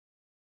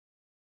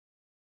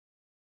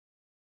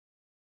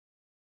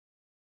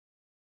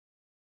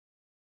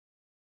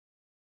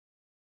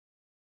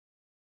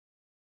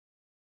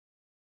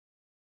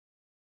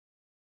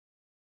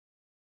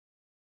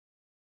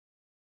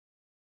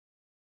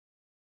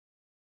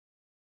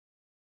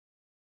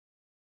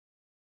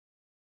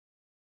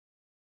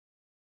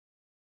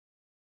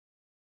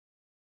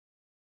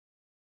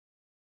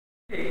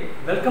Hey,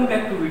 welcome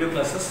back to video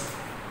classes.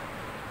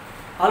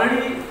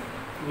 Already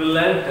we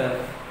learnt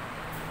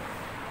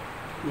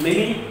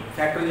many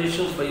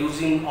factorizations by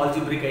using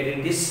algebraic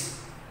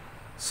identities.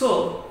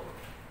 So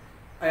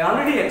I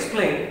already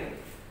explained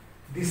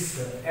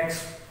this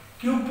x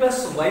cube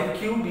plus y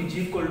cube is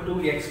equal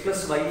to x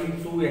plus y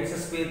into x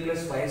square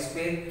plus y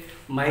square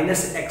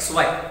minus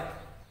xy.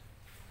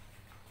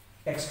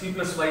 X cube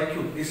plus y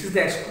cube. This is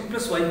the x cube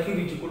plus y cube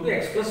is equal to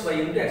x plus y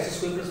into x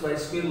square plus y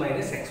square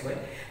minus xy.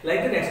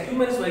 Like that, x cube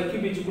minus y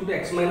cube is equal to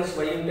x minus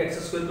y into x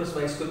square plus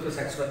y square plus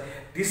xy.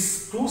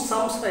 These two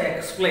sums I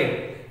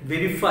explained,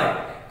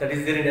 verify, that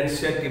is there in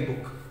NCERT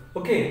book.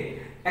 Okay.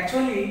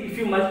 Actually, if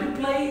you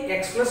multiply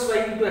x plus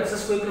y into x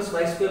square plus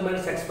y square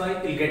minus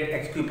xy, you will get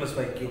x cube plus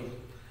y cube.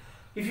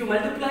 If you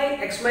multiply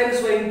x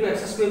minus y into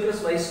x square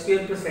plus y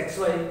square plus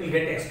xy, you will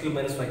get x cube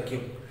minus y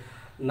cube.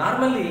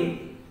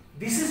 Normally,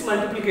 this is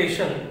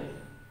multiplication.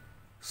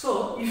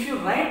 So if you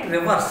write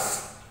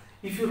reverse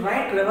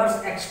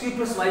x cube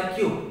plus y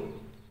cube,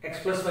 x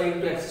plus y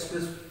into x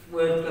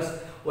square plus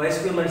y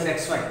square minus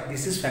xy,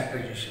 this is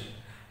factorization.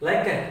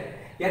 Like that,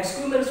 x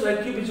cube minus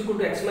y cube is equal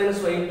to x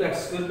minus y into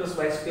x square plus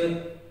y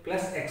square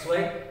plus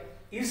xy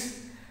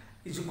is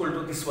equal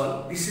to this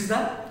one. This is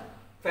the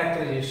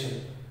factorization.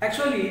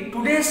 Actually,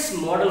 today's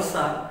models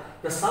are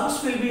the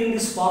sums will be in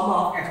this form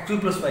of x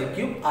cube plus y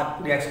cube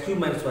or the x cube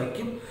minus y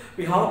cube.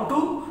 We have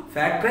to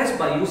factorize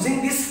by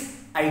using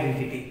this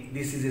identity.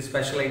 This is a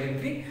special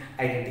identity.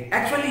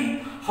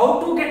 Actually,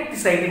 how to get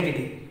this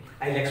identity?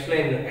 I will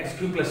explain x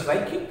cube plus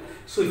y cube.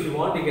 So if you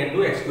want, you can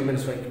do x cube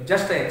minus y cube.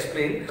 Just I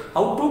explain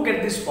how to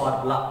get this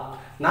formula.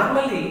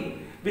 Normally,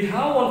 we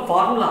have one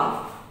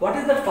formula. What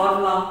is that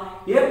formula?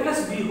 A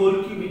plus b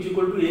whole cube is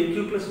equal to a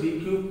cube plus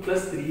b cube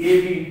plus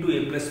 3ab into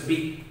a plus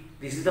b.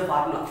 This is the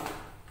formula.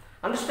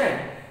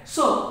 Understand?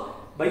 So,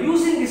 by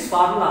using this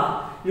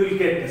formula, you will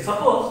get,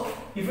 suppose,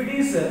 if it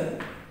is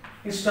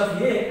instead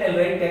of a, I will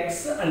write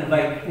x and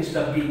y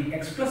instead of b.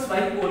 X plus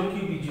y whole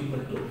cube is equal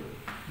to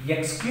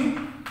x cube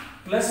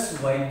plus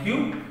y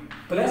cube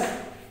plus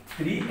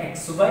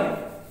 3xy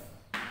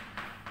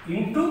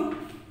into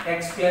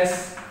x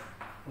plus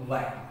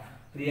y.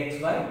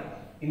 3xy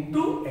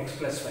into x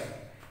plus y.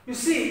 You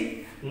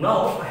see,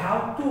 now I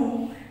have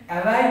to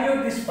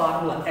evaluate this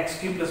formula x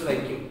cube plus y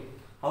cube.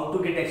 How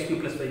to get x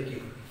cube plus y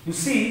cube? You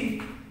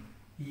see,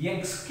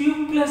 x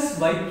cube plus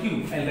y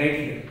cube, I will write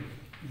here.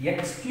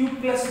 X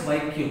cube plus y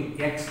cube,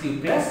 x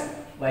cube plus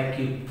y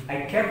cube.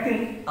 I kept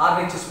in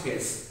RHS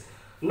place.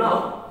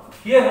 Now,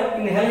 here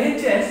in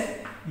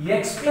LHS,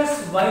 x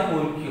plus y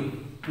whole cube.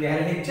 In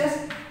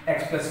LHS,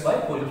 x plus y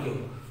whole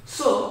cube.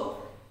 So,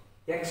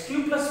 x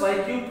cube plus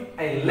y cube,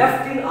 I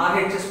left in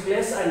RHS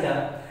place and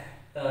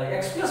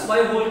x plus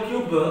y whole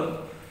cube,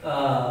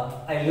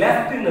 I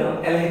left in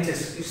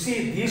LHS. You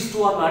see, these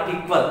two are not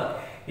equal.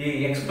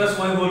 X plus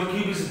y whole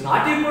cube is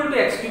not equal to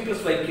x cube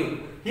plus y cube.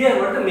 Here,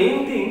 what the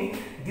main thing?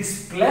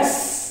 This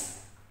plus,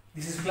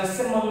 this is plus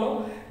symbol.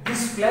 No?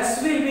 This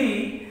plus will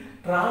be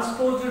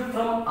transposed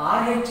from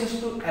RHS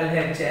to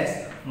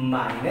LHS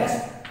minus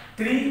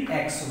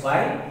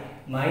 3xy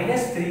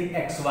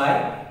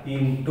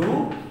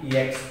into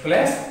x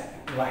plus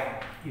y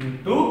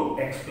into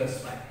x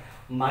plus y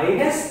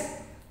minus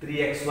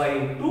 3xy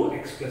into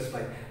x plus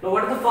y. Now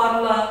what is the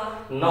formula?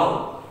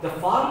 Now the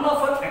formula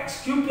for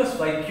x cube plus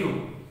y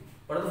cube.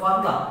 What is the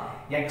formula?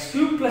 X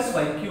cube plus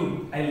y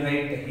cube. I will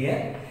write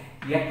here.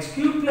 X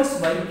cube plus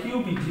y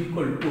cube is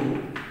equal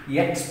to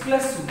x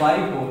plus y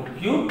whole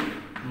cube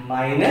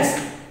minus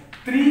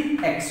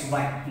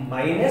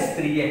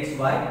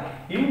 3xy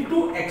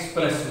into x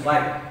plus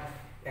y.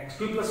 X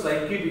cube plus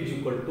y cube is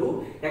equal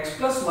to x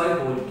plus y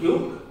whole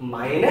cube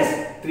minus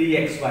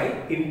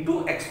 3xy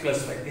into x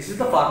plus y. This is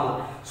the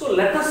formula. So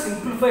let us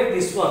simplify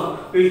this one.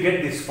 We will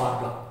get this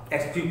formula.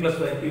 X cube plus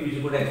y cube is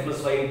equal to x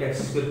plus y into x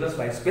square plus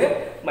y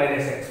square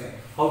minus xy.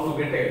 How to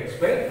get x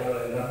square?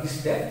 This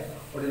step.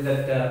 What is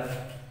that?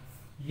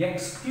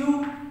 X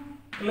cube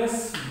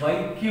plus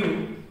y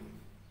cube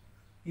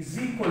is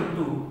equal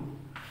to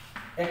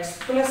x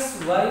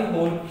plus y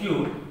whole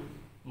cube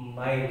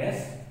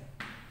minus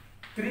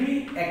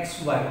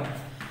 3xy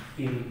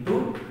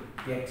into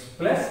x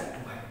plus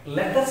y.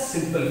 Let us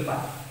simplify.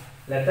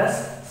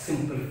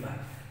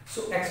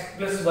 So x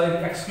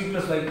cube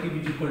plus y cube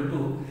is equal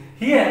to,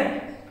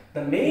 here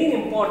the main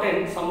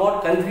important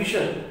somewhat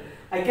confusion,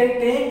 I can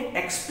take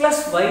x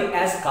plus y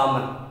as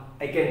common.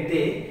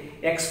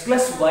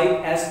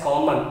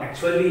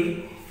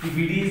 Actually, if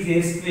it is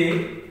a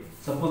square,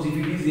 suppose if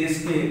it is a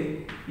square,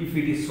 if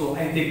it is so,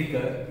 I take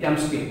m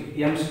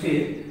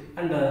square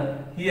and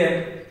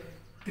here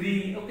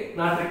 3, okay,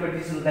 not required,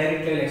 this is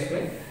directly I will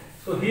explain.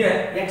 So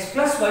here x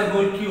plus y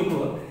whole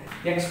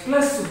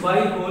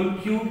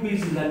cube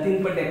is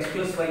nothing but x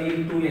plus y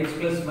into x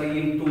plus y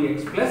into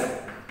x plus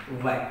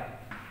y.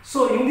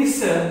 So in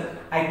this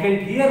I can,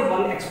 here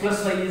one x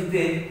plus y is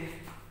there.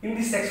 In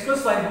this x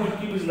plus y whole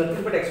cube is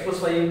nothing but x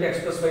plus y into x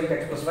plus y into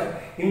x plus y.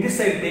 In this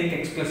I will take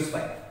x plus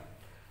y.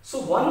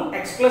 So one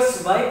x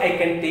plus y I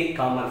can take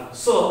common.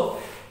 So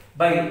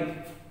by,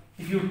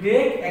 if you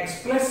take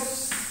x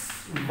plus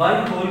y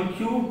whole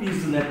cube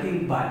is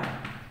nothing but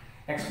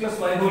x plus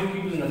y whole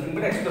cube is nothing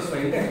but x plus y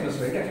into x plus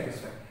y into x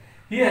plus y.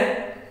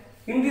 Here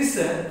in this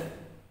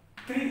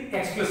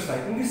 3x plus y,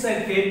 in this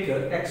I take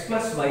x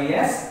plus y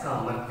as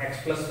common, x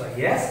plus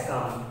y as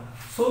common.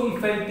 So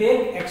if I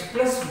take x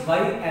plus y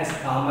as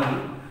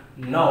common,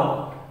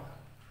 now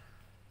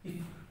if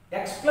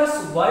x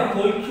plus y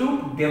whole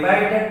cube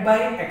divided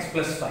by x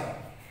plus y,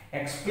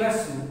 x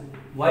plus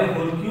y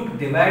whole cube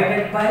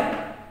divided by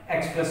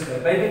x plus y,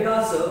 why?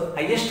 Because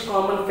highest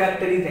common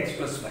factor is x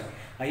plus y,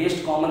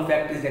 highest common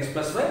factor is x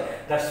plus y.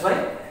 That's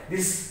why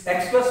this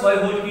x plus y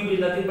whole cube is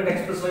nothing but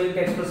x plus y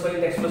into x plus y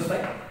into x plus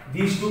y.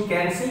 These two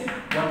cancel.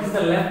 What is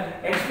the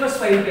left? X plus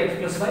y into x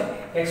plus y.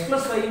 X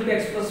plus y into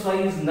x plus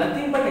y is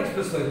nothing but x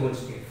plus y whole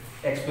square.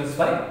 X plus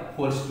y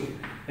whole square.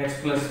 X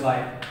plus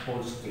y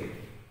whole square.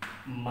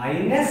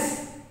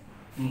 Minus.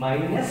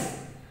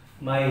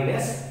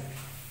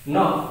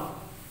 Now,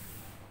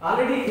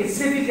 already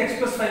HCF is x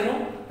plus y,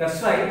 no?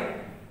 That's why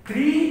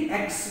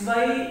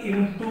 3xy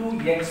into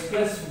x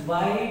plus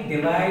y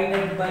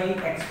divided by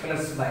x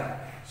plus y.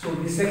 So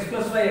this x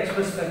plus y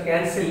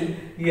cancel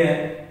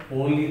here,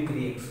 only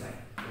 3xy.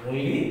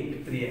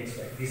 Only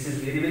 3xy. This is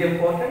very, very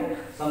important.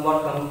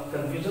 Somewhat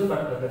confusion,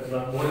 but that's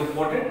not more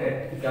important.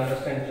 You can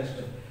understand, just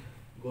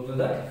go to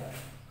that.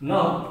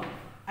 Now,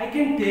 I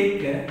can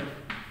take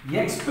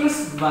x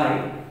plus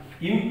y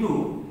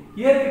into,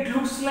 here it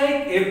looks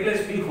like a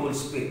plus b whole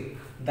square.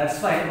 That's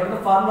fine. What is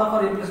the formula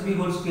for a plus b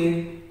whole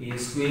square? A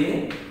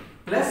square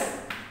plus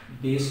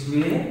b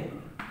square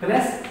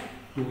plus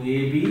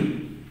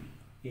 2ab.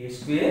 A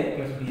square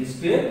plus b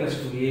square plus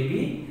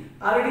 2ab.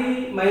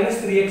 Already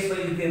minus 3xy is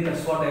there,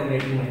 that's what I am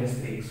writing, minus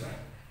 3xy.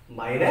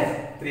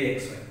 Minus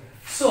 3xy.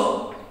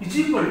 So, is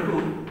equal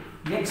to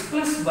x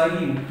plus y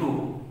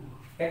into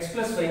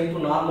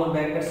normal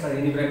brackets or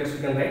any brackets you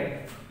can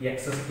write.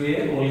 X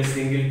square only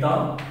single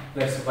term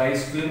plus y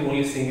square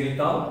only single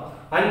term,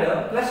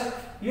 and plus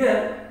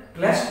here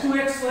plus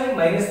 2xy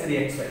minus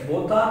 3xy.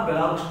 Both are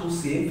belongs to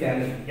same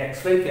family,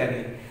 xy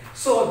family.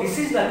 So, this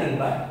is nothing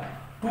but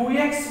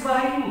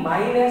 2xy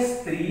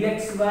minus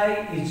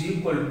 3xy is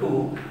equal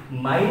to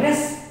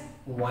minus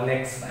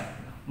 1xy.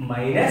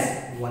 Minus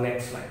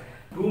 1xy.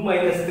 2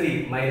 minus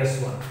 3 minus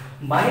 1.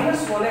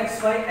 Minus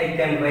 1xy I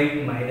can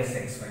write minus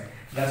xy.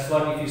 That's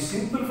what, if you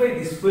simplify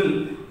this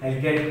full, I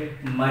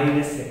get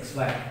minus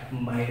xy.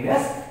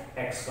 Minus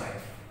xy.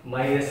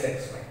 Minus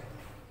xy.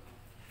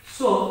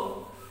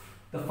 So,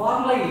 the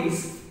formula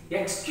is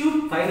x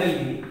cube,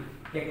 finally,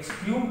 x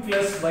cube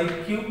plus y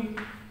cube,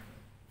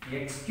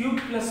 x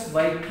cube plus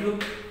y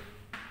cube,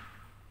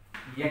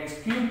 x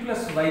cube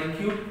plus y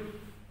cube,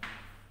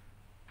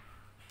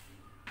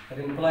 that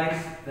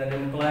implies,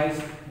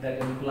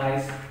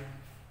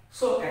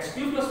 so x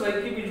cube plus y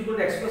cube is equal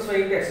to x plus y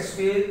into x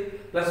square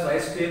plus y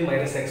square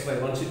minus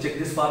xy. Once you check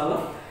this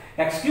formula,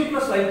 x cube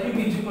plus y cube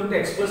is equal to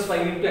x plus y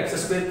into x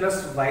square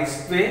plus y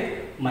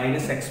square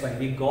minus xy.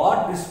 We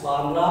got this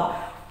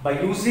formula by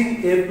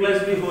using a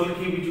plus b whole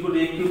cube is equal to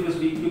a cube plus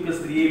b cube plus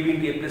 3ab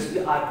into a plus b,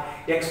 or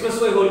x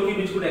plus y whole cube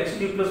is equal to x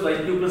cube plus y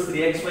cube plus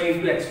 3xy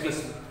into x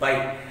plus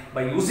y.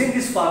 By using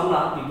this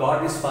formula, we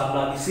got this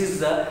formula. This is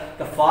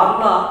the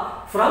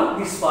formula from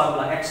this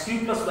formula. X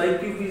cube plus y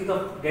cube is the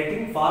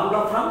getting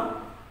formula from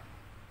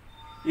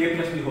a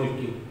plus b whole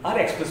cube or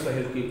x plus y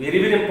whole cube. Very,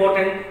 very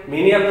important.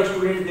 Many of the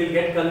students will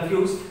get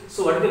confused.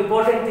 So, what is the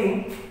important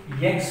thing?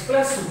 X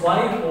plus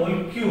y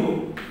whole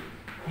cube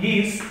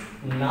is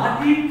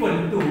not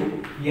equal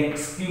to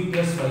x cube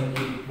plus y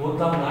cube.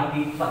 Both are not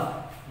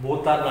equal.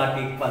 Both are not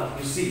equal.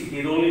 You see,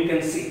 here only you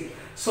can see.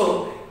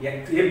 So,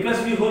 a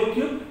plus b whole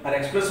cube or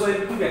x plus y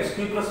cube, x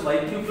cube plus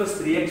y cube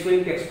plus 3xy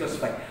into x plus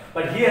y.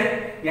 But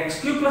here, x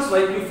cube plus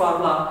y cube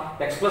formula,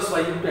 x plus y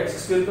into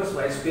x square plus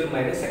y square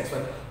minus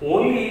xy.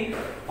 Only,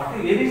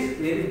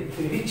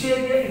 in which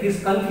area it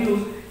is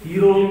confused,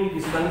 here only it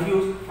is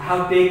confused. I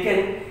have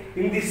taken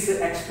in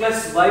this x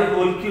plus y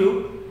whole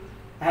cube,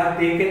 I have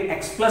taken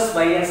x plus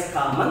y as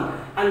common,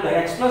 and the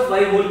x plus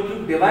y whole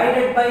cube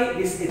divided by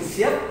this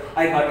HCF,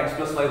 I got x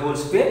plus y whole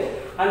square,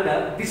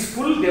 and this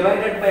full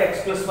divided by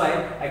x plus y,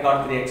 I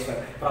got 3xy.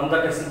 From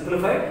that I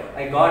simplified,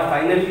 I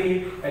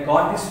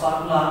got this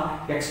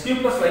formula, x cube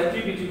plus y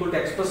cube is equal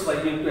to x plus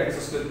y into x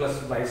square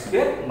plus y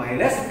square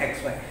minus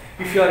xy.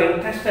 If you are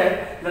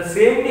interested, the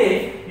same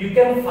way you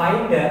can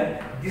find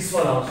this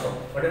one also.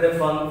 What is that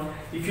one?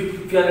 If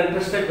you are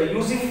interested, by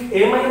using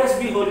a minus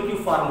b whole cube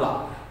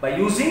formula, by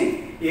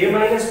using a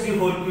minus b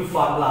whole cube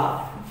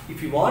formula,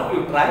 if you want,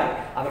 you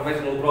try,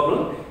 otherwise no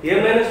problem.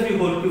 A minus b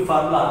whole cube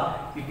formula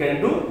you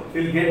can do,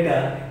 you will get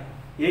a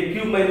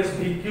cube minus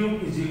b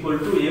cube is equal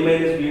to a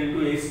minus b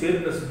into a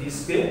square plus b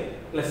square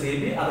plus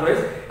ab.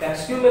 Otherwise,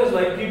 x cube minus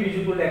y cube is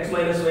equal to x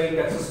minus y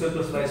into x square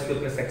plus y square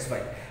plus xy.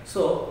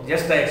 So,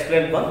 just I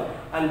explained one,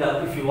 and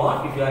if you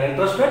want, if you are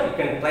interested, you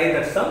can try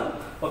that sum.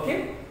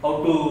 Okay,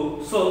 how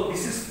to, so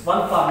this is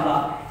one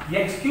formula,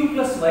 x cube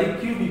plus y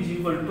cube is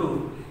equal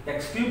to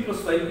x cube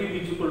plus y cube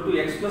is equal to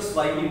x plus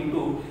y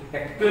into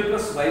x square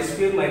plus y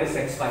square minus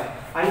xy,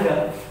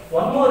 and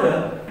one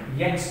more,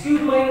 x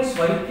cube minus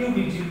y cube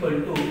is equal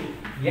to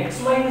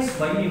x minus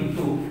y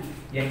into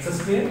x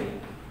square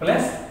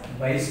plus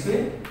y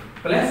square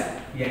plus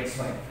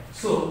xy.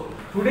 So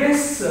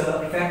today's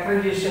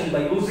factorization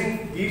by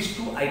using these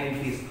two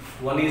identities.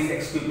 One is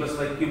x cube plus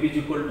y cube is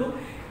equal to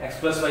x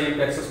plus y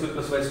into x square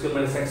plus y square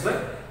minus xy.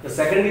 The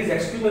second is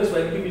x cube minus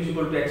y cube is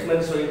equal to x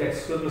minus y into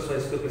x square plus y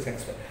square plus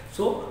xy.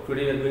 So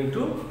today we are going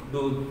to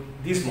do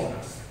these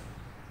models.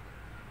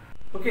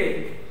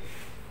 Okay.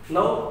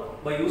 Now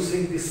by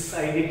using this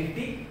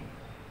identity,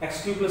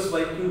 x cube plus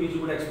y cube is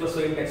equal to x plus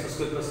y into x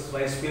square plus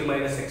y square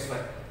minus xy.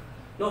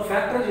 Now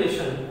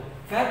factorization.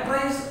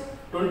 Factorize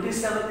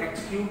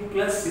 27x cube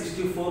plus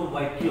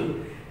 64y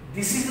cube.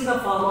 This is in the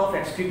form of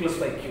x cube plus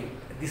y cube.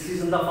 This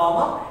is in the form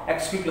of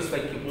x cube plus y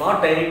cube,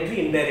 not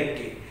directly,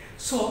 indirectly.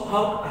 So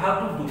how I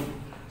have to do?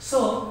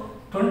 So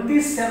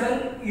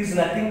 27 is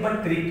nothing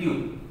but 3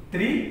 cube.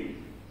 3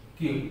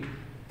 cube.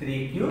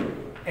 3 cube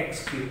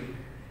x cube.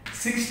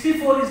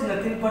 64 is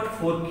nothing but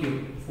 4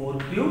 cube. 4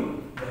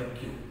 cube y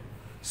cube.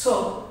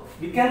 So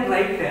we can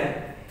write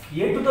that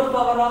a to the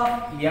power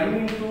of m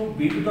into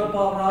b to the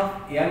power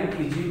of m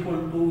is equal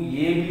to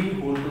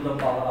ab whole to the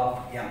power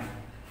of m.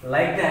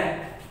 Like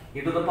that,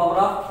 a to the power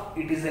of,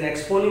 it is an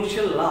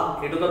exponential law.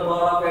 A to the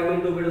power of m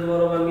into b to the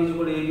power of m is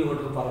equal to ab whole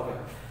to the power of m.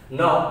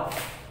 Now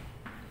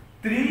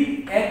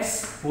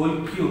 3x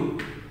whole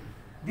cube,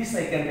 this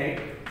I can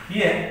write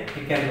here.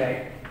 I can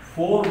write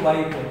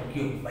 4y whole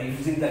cube by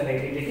using that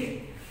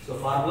identity. So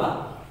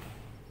formula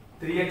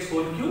 3x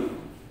whole cube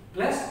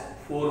plus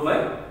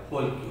 4y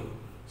whole cube.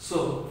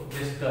 So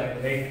just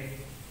write there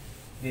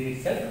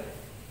itself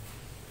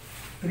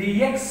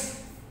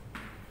 3x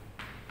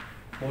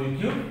whole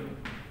cube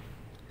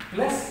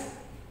plus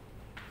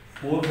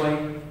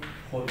 4y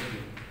whole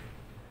cube.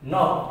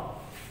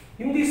 Now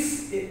in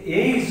this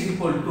a is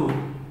equal to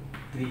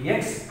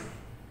 3x,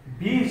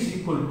 b is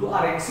equal to,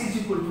 or x is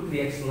equal to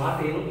 3x,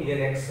 not a, no,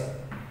 here x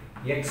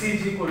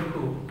is equal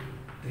to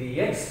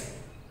 3x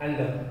and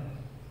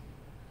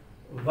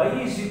y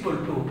is equal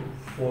to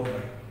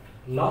 4y.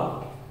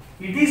 Now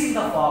it is in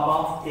the form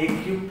of a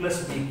cube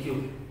plus b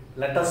cube.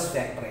 Let us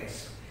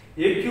factorize.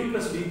 A cube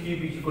plus b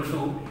cube is equal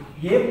to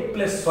a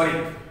plus, a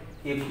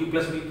cube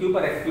plus b cube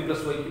or x cube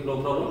plus y cube,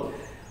 no problem.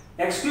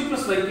 X cube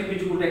plus y cube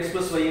is equal to x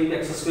plus y into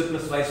x square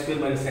plus y square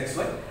minus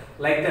xy.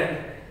 Like that,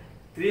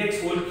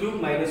 3x whole cube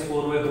minus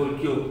 4y whole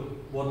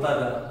cube, both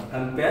are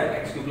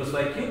compare, x cube plus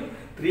y cube.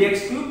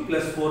 3x cube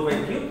plus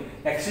 4y cube,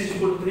 x is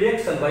equal to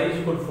 3x and y is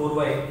equal to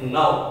 4y.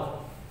 Now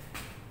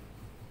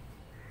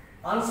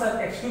answer,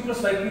 x cube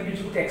plus y cube is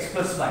equal to x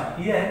plus y.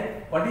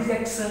 Here what is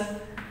x?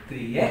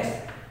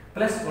 3x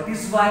plus what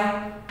is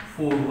y?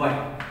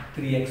 4y.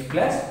 3x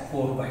plus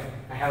 4y.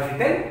 I have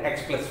written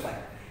x plus y.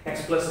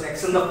 X plus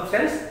x in the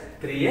sense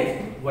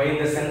 3x, y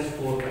in the sense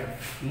 4y.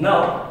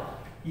 Now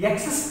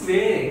x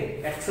square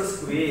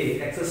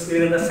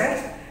in the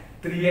sense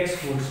 3x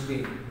whole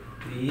square.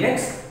 3x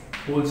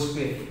whole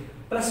square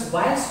plus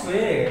y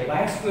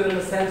square in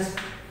the sense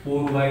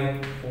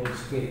 4y whole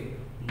square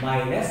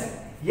minus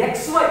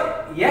xy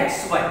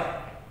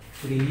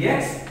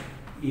 3x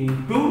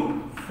into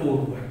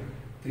 4y.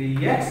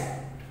 3x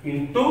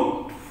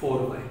into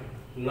 4y.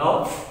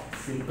 Now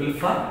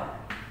simplify.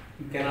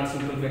 You cannot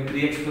simplify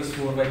 3x plus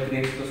 4y,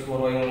 3x plus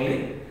 4y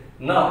only.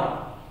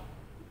 Now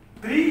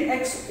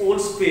 3x whole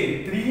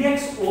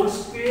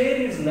square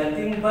is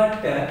nothing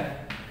but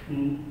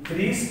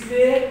 3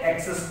 square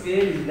x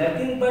square is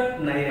nothing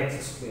but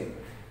 9x square.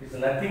 It's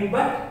nothing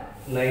but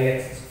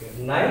 9x square.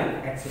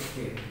 9x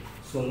square.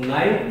 So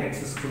 9x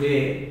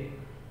square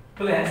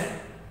plus,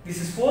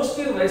 this is 4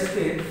 square y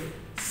square,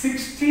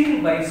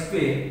 16y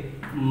square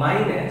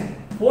minus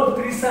 4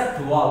 3s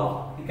are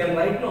 12. You can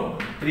write now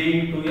 3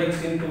 into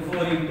x into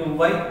 4 into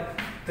y,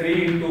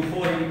 3 into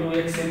 4 into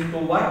x into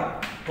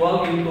y,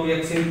 12 into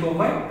x into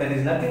y. That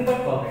is nothing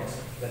but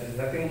 12x. That is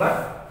nothing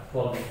but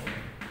 12x.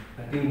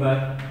 Nothing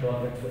but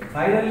 12x.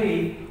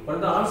 Finally, what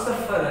is the answer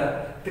for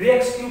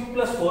 3x cube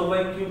plus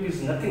 4y cube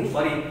is nothing.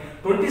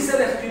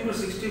 27x cube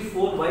plus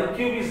 64y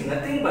cube is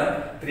nothing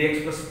but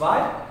 3x plus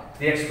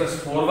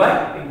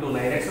 4y into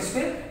 9x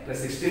square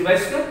plus 16y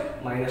square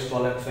minus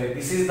 12x.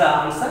 This is the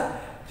answer.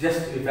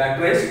 Just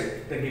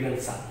factorize the given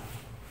sum.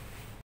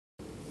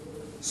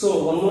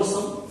 So one more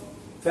sum.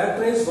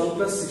 Factorize 1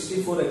 plus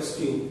 64x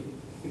cube.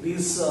 It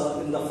is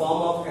in the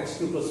form of x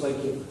cube plus y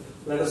cube.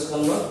 Let us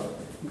convert.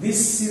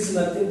 This is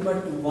nothing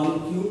but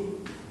 1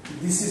 cube.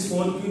 This is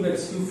 4 cube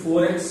x cube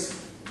 4x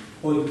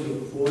whole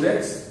cube.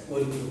 4x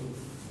whole cube.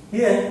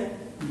 Here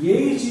a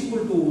is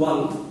equal to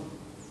 1,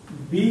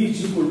 b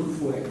is equal to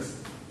 4x.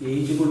 A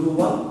is equal to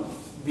 1,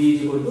 b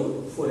is equal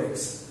to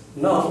 4x.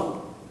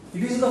 Now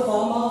it is in the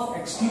form of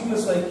x cube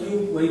plus y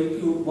cube,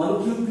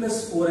 1 cube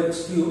plus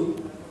 4x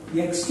cube.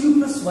 X cube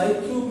plus y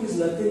cube is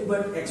nothing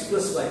but x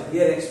plus y.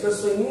 Here x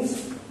plus y means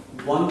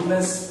 1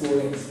 plus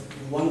 4x.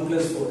 1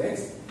 plus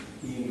 4x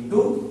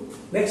into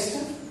next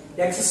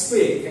x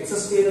square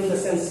in the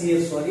sense here,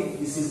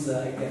 this is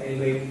I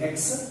write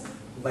x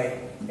by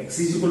x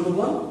is equal to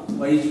 1,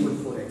 y is equal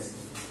to 4x.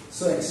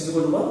 So x is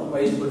equal to 1, y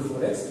is equal to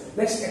 4x.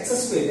 Next x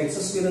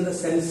square in the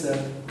sense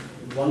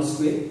 1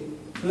 square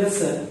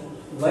plus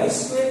y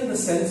square in the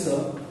sense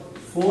of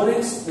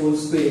 4x whole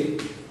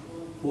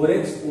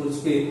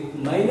square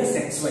minus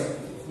xy.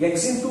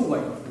 X into y,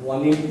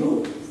 1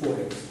 into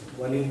 4x,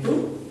 1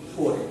 into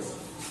 4x.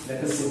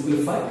 Let us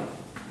simplify.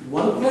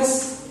 1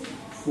 plus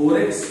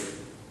 4x,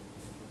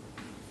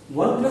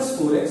 1 plus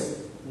 4x,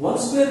 1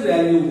 square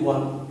value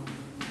 1.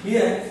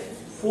 Here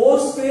 4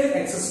 square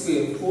x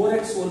square,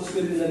 4x whole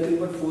square is nothing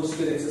but 4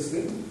 square x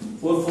square.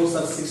 4 4s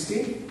are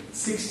 16,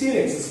 16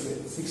 x square,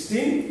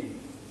 16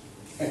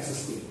 x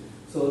square.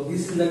 So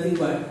this is nothing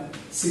but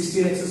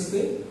 16 x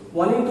square.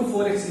 1 into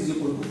 4x is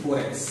equal to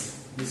 4x.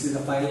 This is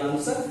the final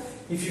answer.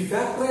 If you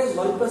factorize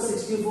 1 plus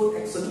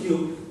 64x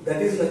cube,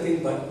 that is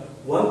nothing but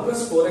 1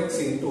 plus 4x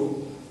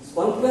into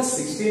 1 plus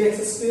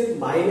 16x square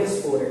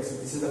minus 4x.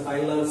 This is the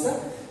final answer.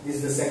 This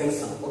is the second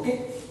sum.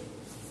 Okay.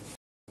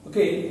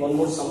 Okay, one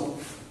more sum.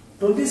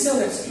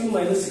 27x cube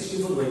minus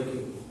 64y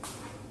cube.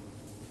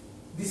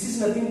 This is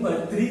nothing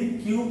but 3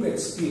 cube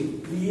x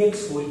cube,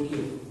 3x whole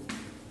cube.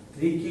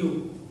 3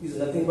 cube is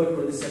nothing but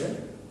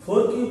 27.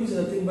 4 cube is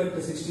nothing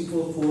but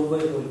 64,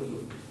 4y whole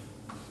cube.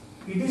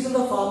 It is in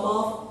the form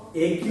of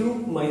a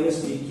cube minus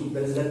b cube.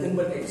 That is nothing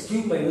but x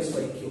cube minus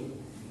y cube.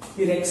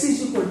 Here x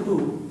is equal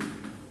to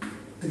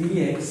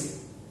 3x,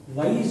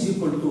 y is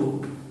equal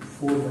to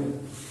 4y.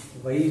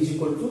 Y is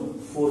equal to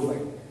 4y.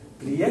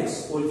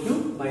 3x whole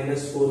cube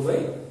minus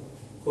 4y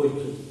whole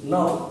cube.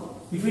 Now,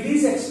 if it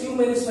is x cube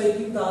minus y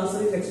cube, the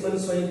answer is x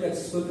minus y into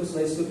x square plus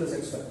y square plus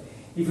xy.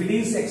 If it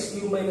is x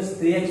cube minus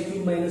 3x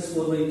cube minus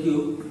 4y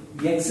cube,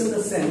 x in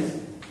the sense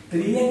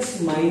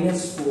 3x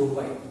minus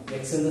 4y.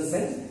 X in the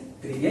sense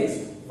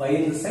 3x, y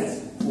in the sense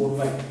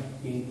 4y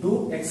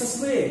into x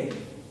square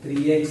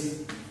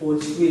 3x whole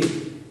square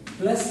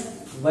plus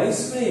y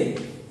square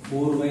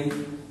 4y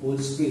whole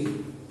square.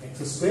 X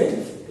square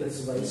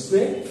plus y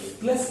square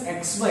plus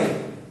xy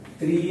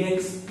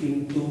 3x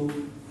into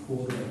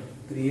 4y.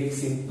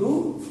 3x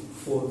into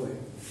 4y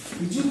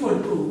is equal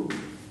to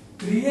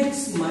 3x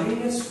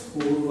minus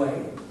 4y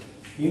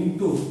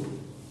into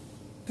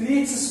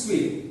 3x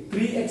square.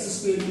 3x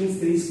square means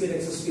 3 square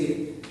x square,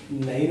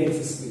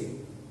 9x square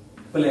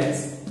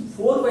plus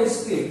 4y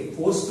square,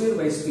 4 square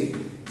y square,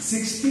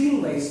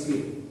 16y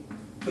square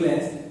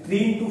plus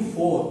 3 into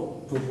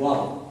 4 to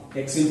 1,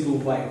 x into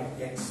y,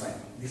 xy.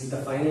 This is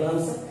the final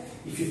answer.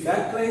 If you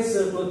factorize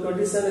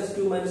 27x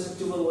cube minus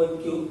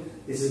 61y cube,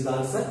 this is the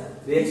answer.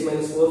 3x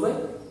minus 4y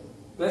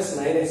plus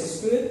 9x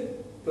square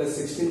plus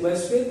 16y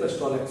square plus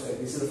 12xy.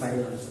 This is the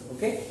final answer.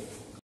 Okay.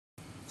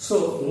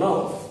 So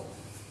now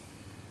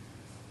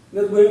we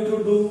are going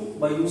to do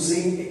by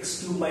using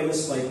x cube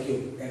minus y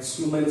cube. X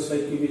cube minus y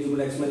cube is equal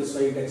to x minus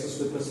y into x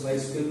square plus y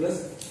square plus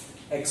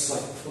xy.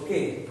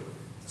 Okay.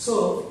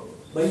 So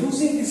by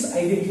using this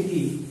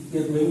identity, we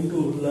are going to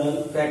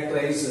learn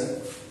factorize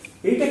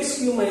 8x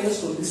cube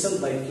minus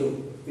 27y cube.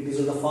 It is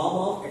in the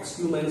form of x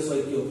cube minus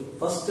y cube.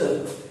 First,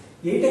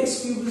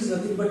 8x cube is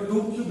nothing but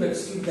 2 cube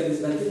x cube, that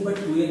is nothing but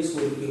 2x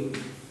whole cube.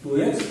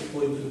 2x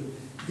whole cube.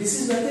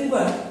 This is nothing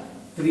but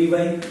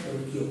 3y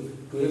whole cube.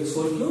 2x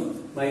whole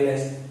cube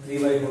minus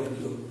 3y whole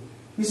cube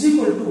is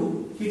equal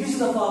to, it is in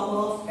the form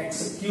of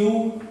x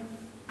cube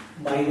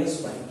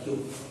minus y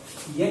cube.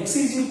 X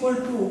is equal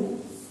to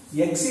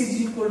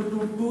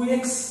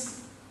 2x,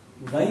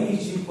 y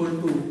is equal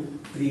to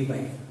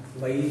 3y.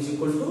 Y is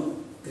equal to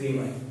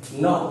 3y.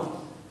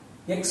 Now,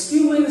 x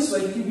cube minus y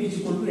cube is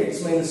equal to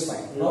x minus y.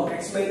 Now,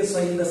 x minus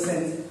y in the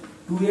sense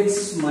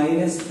 2x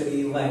minus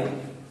 3y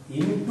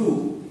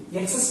into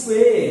x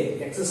square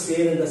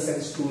in the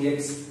sense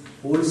 2x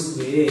whole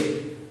square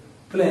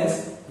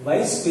plus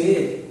y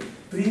square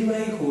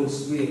 3y whole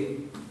square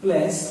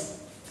plus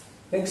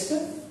next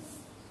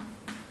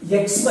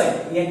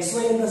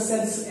xy in the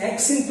sense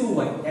x into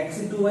y,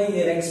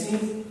 here x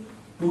means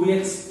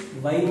 2x,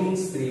 y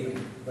means 3y,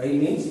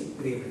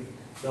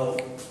 now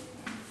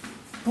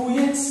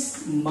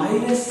 2x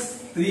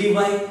minus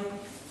 3y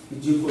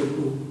is equal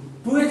to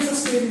 2x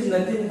square is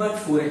nothing but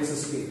 4x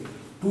square.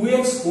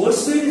 2x whole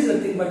square is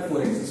nothing but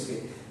 4x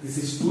square. This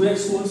is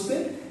 2x whole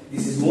square,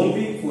 this is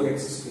only 4x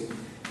square.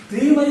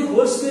 3y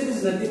whole square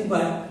is nothing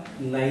but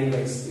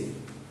 9y square.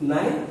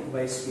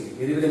 9y square,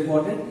 very very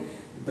important.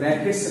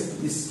 Brackets,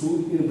 this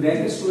 2 in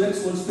brackets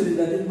 2x whole square is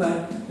nothing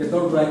but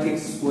without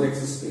brackets 4x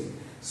square.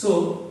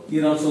 So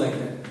here also like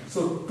that.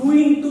 So 2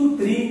 into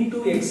 3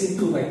 into x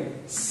into y,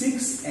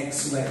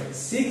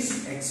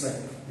 6xy.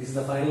 This is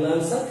the final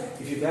answer.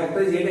 If you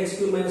factorize 8x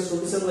cube minus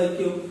 27y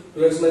cube,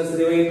 2x minus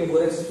 3y into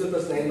 4x square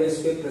plus 9y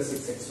square plus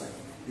 6xy.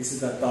 This is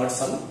the third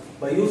sum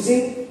by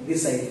using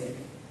this identity.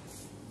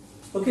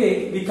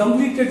 Okay, we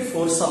completed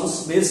 4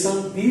 sums based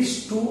on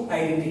these two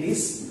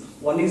identities.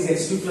 One is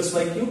x cube plus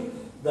y cube,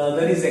 the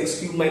other is x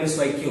cube minus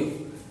y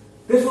cube.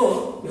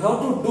 Therefore, you have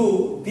to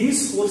do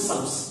these 4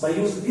 sums by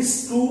using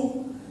these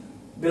two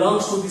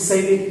belongs to this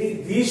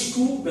identity, these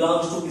two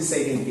belongs to this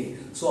identity.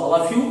 So all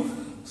of you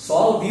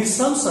solve these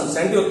sums and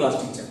send your class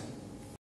teacher.